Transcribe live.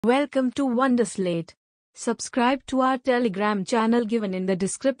Welcome to Wonderslate. Subscribe to our Telegram channel given in the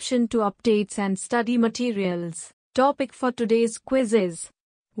description to updates and study materials. Topic for today's quiz is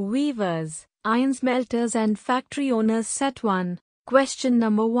Weavers, Iron Smelters and Factory Owners Set 1. Question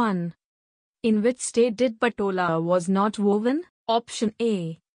number 1. In which state did Patola was not woven? Option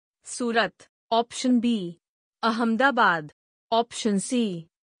A. Surat. Option B. Ahmedabad. Option C.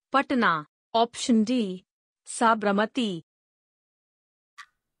 Patna. Option D. Sabarmati.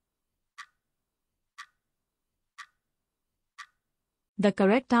 The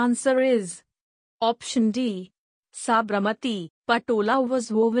correct answer is Option D. Sabarmati. Patola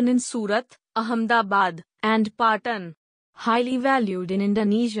was woven in Surat, Ahmedabad, and Patan. Highly valued in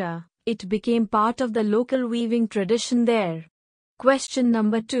Indonesia, it became part of the local weaving tradition there. Question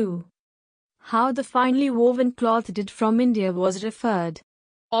number 2. How the finely woven cloth did from India was referred?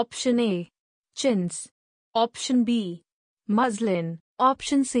 Option A. Chintz. Option B. Muslin.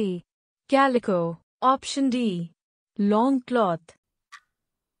 Option C. Calico. Option D. Long cloth.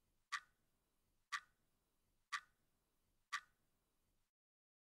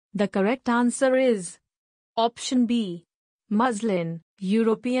 The correct answer is Option B. Muslin.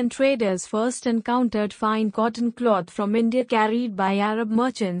 European traders first encountered fine cotton cloth from India carried by Arab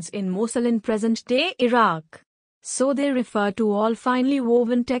merchants in Mosul in present-day Iraq. So they refer to all finely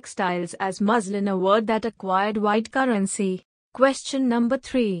woven textiles as muslin, a word that acquired wide currency. Question number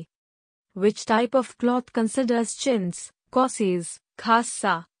 3. Which type of cloth considers chintz, cossaes,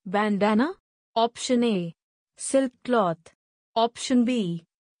 khassa, bandana? Option A. Silk cloth. Option B.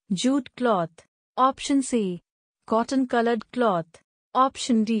 Jute cloth. Option C. Cotton-colored cloth.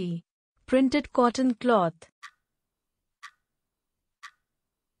 Option D. Printed cotton cloth.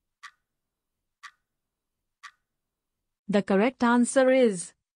 The correct answer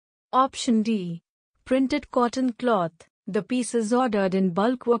is Option D. Printed cotton cloth. The pieces ordered in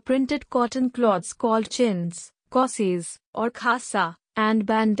bulk were printed cotton cloths called chintz, cossaes, or khassa, and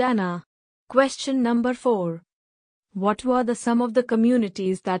bandana. Question number 4. What were some of the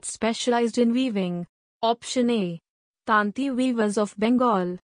communities that specialized in weaving? Option A. Tanti weavers of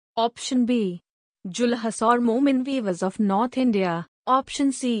Bengal. Option B. Julhas or Momin weavers of North India.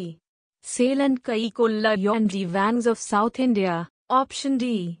 Option C. Sale and Kaikolla and Wangs of South India. Option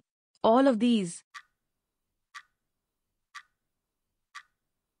D. All of these.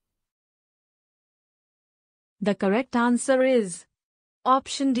 The correct answer is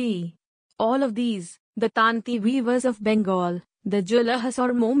Option D. All of these. The Tanti weavers of Bengal, the Julhas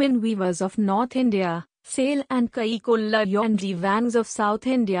or Momin weavers of North India, Sale and Kaikolla and Wangs of South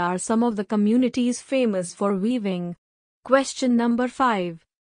India are some of the communities famous for weaving. Question number 5.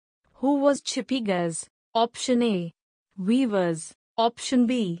 Who was chippigas? Option A. Weavers. Option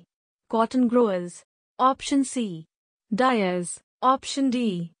B. Cotton growers. Option C. Dyers. Option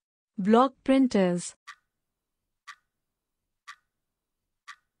D. Block printers.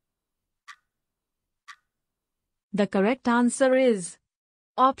 The correct answer is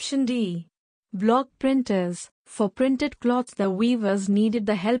Option D. Block printers. For printed cloths, the weavers needed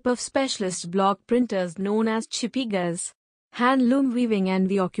the help of specialist block printers known as chippigas. Handloom weaving and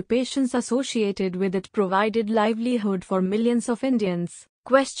the occupations associated with it provided livelihood for millions of Indians.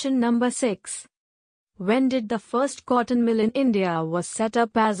 Question number 6. When did the first cotton mill in India was set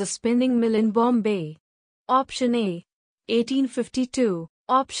up as a spinning mill in Bombay? Option A. 1852.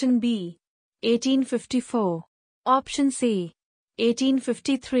 Option B. 1854. Option C.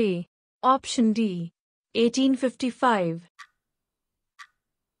 1853. Option D. 1855.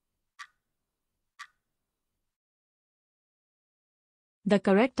 The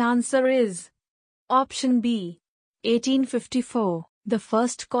correct answer is Option B. 1854. The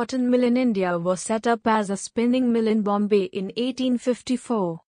first cotton mill in India was set up as a spinning mill in Bombay in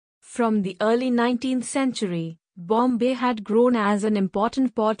 1854. From the early 19th century, Bombay had grown as an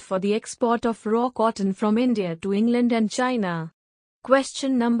important port for the export of raw cotton from India to England and China.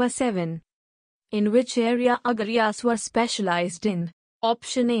 Question number 7. In which area Agarias were specialized in?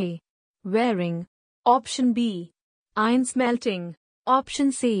 Option A. Wearing. Option B. Iron smelting.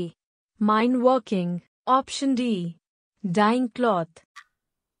 Option C. Mine working. Option D. Dyeing cloth.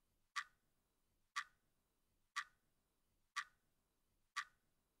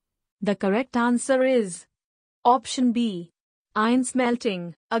 The correct answer is Option B. Iron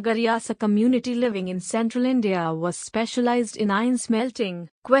smelting. Agarias, a community living in central India, was specialized in iron smelting.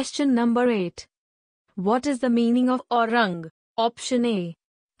 Question number 8. What is the meaning of Aurang? Option A.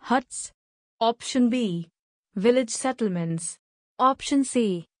 Huts. Option B. Village settlements. Option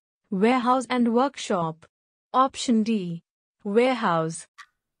C. Warehouse and workshop. Option D. Warehouse.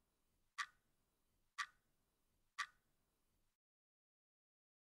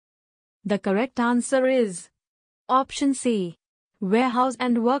 The correct answer is option C. Warehouse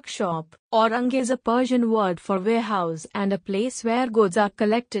and workshop. Aurang is a Persian word for warehouse and a place where goods are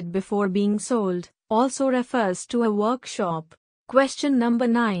collected before being sold. Also refers to a workshop. Question number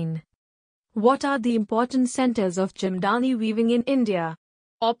 9. What are the important centers of Jamdani weaving in India?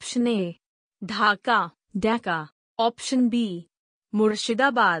 Option A. Dhaka, Dhaka. Option B.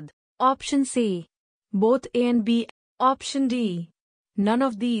 Murshidabad. Option C. Both A and B. Option D. None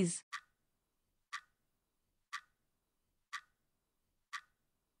of these.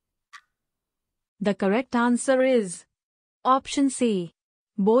 The correct answer is option C.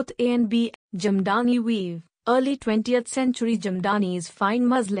 Both A and B. Jamdani weave. Early 20th century Jamdani is fine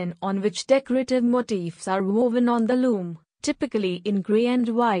muslin on which decorative motifs are woven on the loom, typically in grey and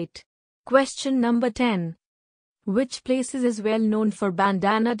white. Question number 10. Which places is well known for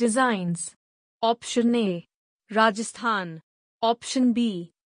bandana designs? Option A. Rajasthan. Option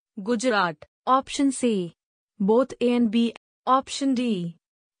B. Gujarat. Option C. Both A and B. Option D.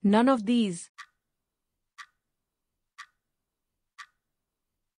 None of these.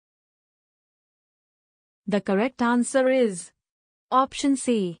 The correct answer is option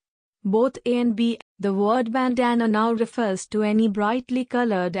C. Both A and B. The word bandana now refers to any brightly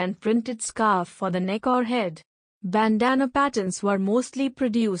colored and printed scarf for the neck or head. Bandana patterns were mostly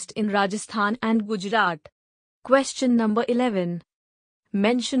produced in Rajasthan and Gujarat. Question number 11.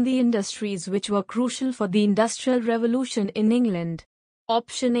 Mention the industries which were crucial for the Industrial Revolution in England.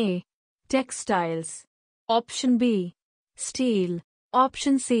 Option A. Textiles. Option B. Steel.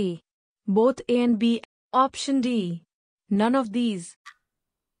 Option C. Both A and B. Option D. None of these.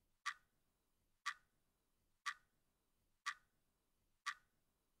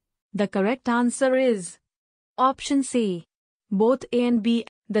 The correct answer is option C. Both A and B.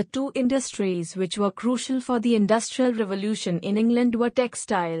 The two industries which were crucial for the Industrial Revolution in England were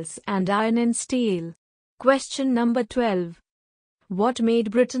textiles and iron and steel. Question number 12. What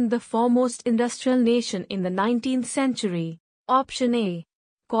made Britain the foremost industrial nation in the 19th century? Option A.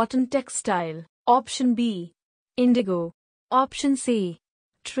 Cotton textile. Option B. Indigo. Option C.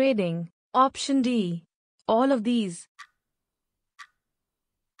 Trading. Option D. All of these.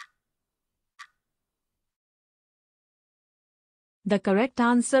 The correct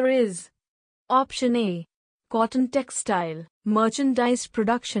answer is option A. Cotton textile. Merchandised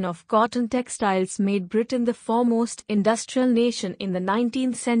production of cotton textiles made Britain the foremost industrial nation in the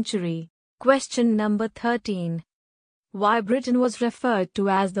 19th century. Question number 13. Why Britain was referred to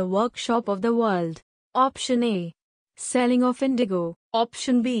as the workshop of the world? Option A. Selling of indigo.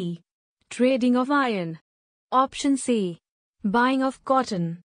 Option B. Trading of iron. Option C. Buying of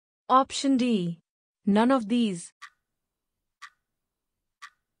cotton. Option D. None of these.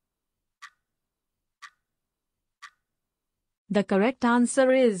 The correct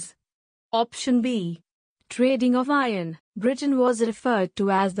answer is option B. Trading of iron. Britain was referred to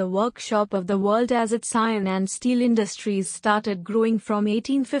as the workshop of the world as its iron and steel industries started growing from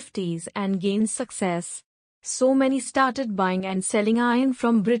 1850s and gained success. So many started buying and selling iron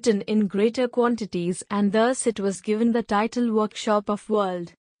from Britain in greater quantities and thus it was given the title Workshop of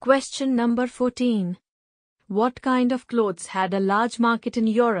World. Question number 14. What kind of clothes had a large market in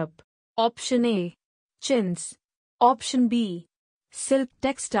Europe? Option A. Chintz. Option B. Silk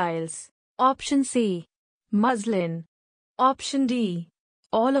textiles. Option C. Muslin. Option D.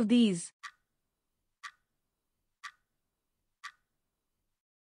 All of these.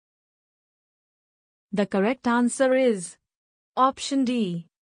 The correct answer is option D.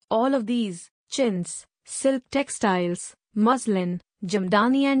 All of these. Chintz, silk textiles, muslin,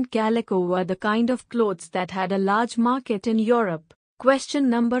 Jamdani and calico were the kind of clothes that had a large market in Europe. Question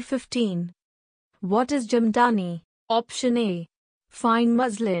number 15. What is Jamdani? Option A. Fine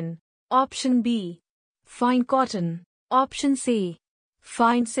muslin. Option B. Fine cotton. Option C.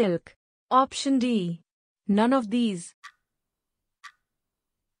 Fine silk. Option D. None of these.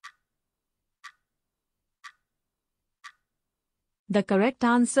 The correct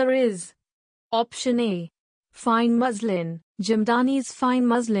answer is option A. Fine muslin. Jamdani is fine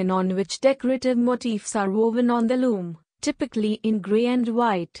muslin on which decorative motifs are woven on the loom, typically in grey and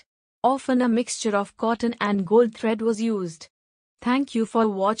white. Often a mixture of cotton and gold thread was used. Thank you for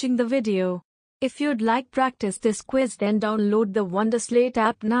watching the video. If you'd like practice this quiz, then download the Wonderslate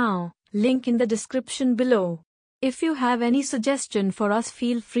app now, link in the description below. If you have any suggestion for us,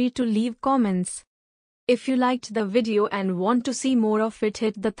 feel free to leave comments. If you liked the video and want to see more of it,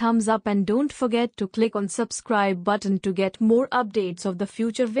 hit the thumbs up and don't forget to click on subscribe button to get more updates of the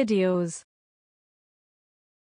future videos.